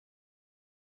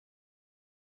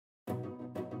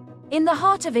In the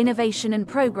heart of innovation and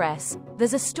progress,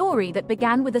 there's a story that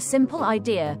began with a simple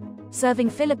idea: serving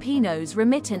Filipinos'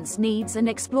 remittance needs and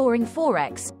exploring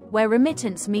Forex, where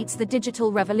remittance meets the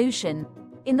digital revolution.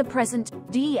 In the present,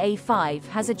 DA5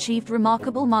 has achieved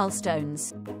remarkable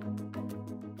milestones.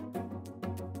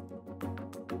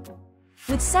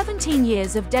 With 17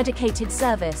 years of dedicated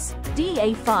service,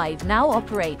 DA5 now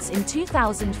operates in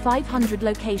 2,500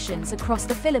 locations across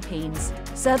the Philippines,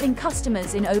 serving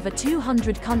customers in over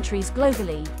 200 countries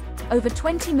globally. Over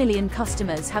 20 million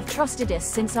customers have trusted us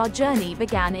since our journey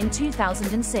began in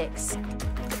 2006.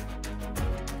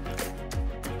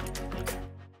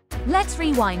 Let's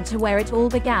rewind to where it all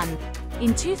began.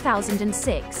 In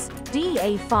 2006,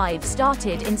 DA5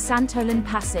 started in Santolan,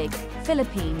 Pasig,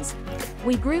 Philippines.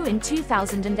 We grew in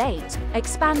 2008,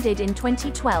 expanded in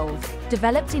 2012,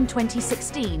 developed in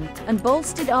 2016, and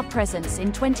bolstered our presence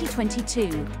in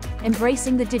 2022.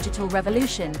 Embracing the digital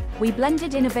revolution, we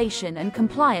blended innovation and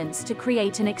compliance to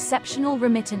create an exceptional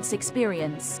remittance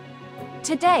experience.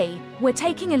 Today, we're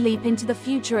taking a leap into the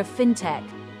future of fintech.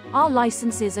 Our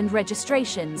licenses and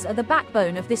registrations are the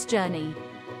backbone of this journey.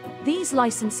 These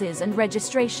licenses and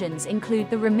registrations include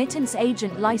the Remittance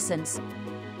Agent License,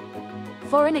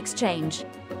 Foreign Exchange,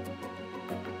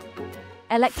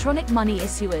 Electronic Money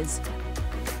Issuers,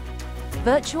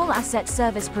 Virtual Asset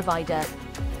Service Provider,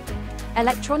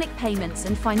 Electronic Payments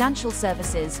and Financial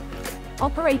Services,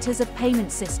 Operators of Payment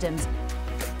Systems,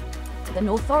 and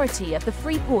Authority of the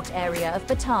Freeport Area of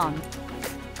Bataan.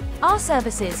 Our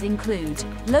services include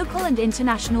local and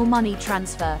international money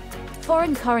transfer,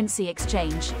 foreign currency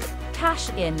exchange, cash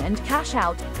in and cash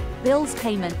out, bills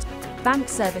payment, bank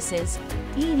services,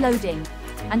 e-loading,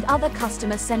 and other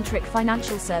customer-centric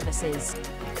financial services.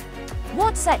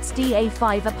 What sets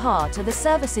DA5 apart are the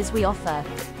services we offer: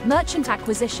 merchant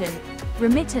acquisition,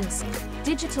 remittance,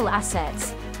 digital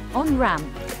assets, on-ramp,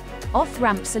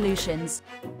 off-ramp solutions,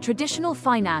 traditional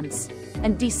finance,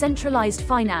 and decentralized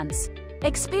finance.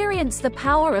 Experience the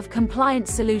power of compliant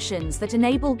solutions that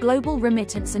enable global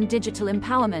remittance and digital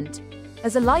empowerment.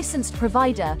 As a licensed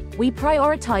provider, we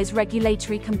prioritize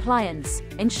regulatory compliance,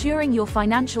 ensuring your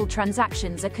financial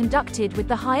transactions are conducted with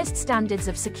the highest standards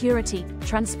of security,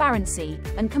 transparency,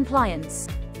 and compliance.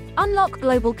 Unlock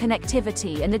global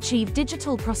connectivity and achieve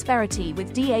digital prosperity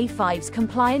with DA5's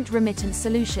compliant remittance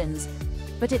solutions.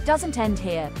 But it doesn't end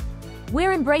here.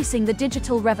 We're embracing the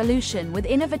digital revolution with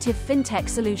innovative fintech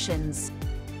solutions.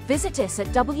 Visit us at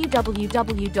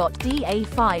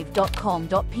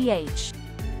www.da5.com.ph.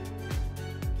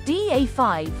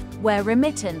 DA5, where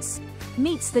remittance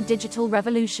meets the digital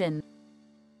revolution.